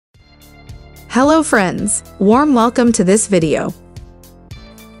Hello friends, warm welcome to this video.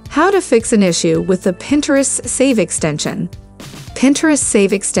 How to fix an issue with the Pinterest Save extension. Pinterest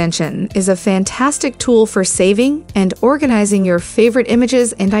Save extension is a fantastic tool for saving and organizing your favorite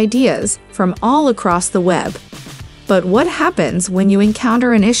images and ideas from all across the web. But what happens when you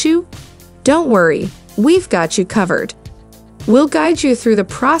encounter an issue? Don't worry, we've got you covered. We'll guide you through the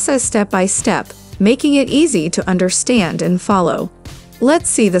process step by step, making it easy to understand and follow. Let's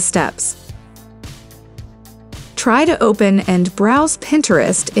see the steps. Try to open and browse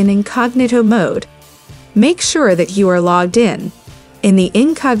Pinterest in Incognito mode. Make sure that you are logged in. In the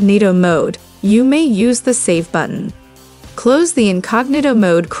Incognito mode, you may use the Save button. Close the Incognito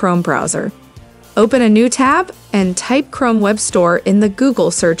mode Chrome browser. Open a new tab and type Chrome Web Store in the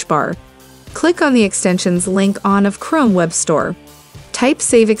Google search bar. Click on the extensions link on of Chrome Web Store. Type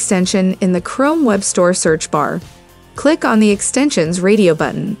Save extension in the Chrome Web Store search bar. Click on the extensions radio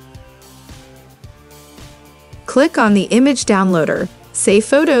button. Click on the Image Downloader, Save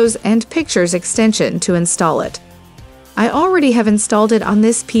Photos and Pictures extension to install it. I already have installed it on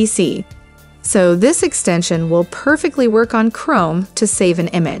this PC, so this extension will perfectly work on Chrome to save an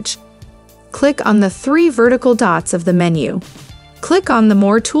image. Click on the three vertical dots of the menu. Click on the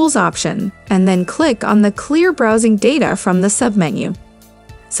More Tools option, and then click on the Clear Browsing Data from the submenu.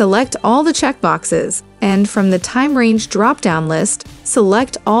 Select all the checkboxes, and from the Time Range drop-down list,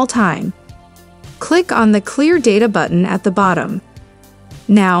 select All Time. Click on the Clear Data button at the bottom.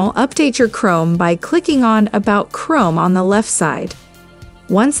 Now, update your Chrome by clicking on About Chrome on the left side.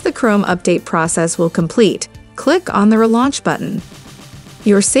 Once the Chrome update process will complete, click on the Relaunch button.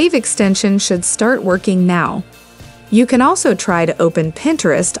 Your Save extension should start working now. You can also try to open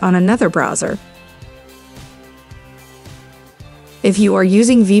Pinterest on another browser. If you are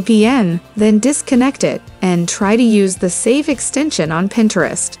using VPN, then disconnect it and try to use the Save extension on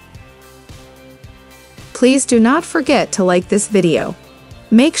Pinterest. Please do not forget to like this video.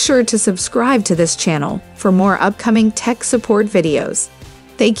 Make sure to subscribe to this channel for more upcoming tech support videos.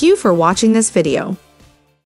 Thank you for watching this video.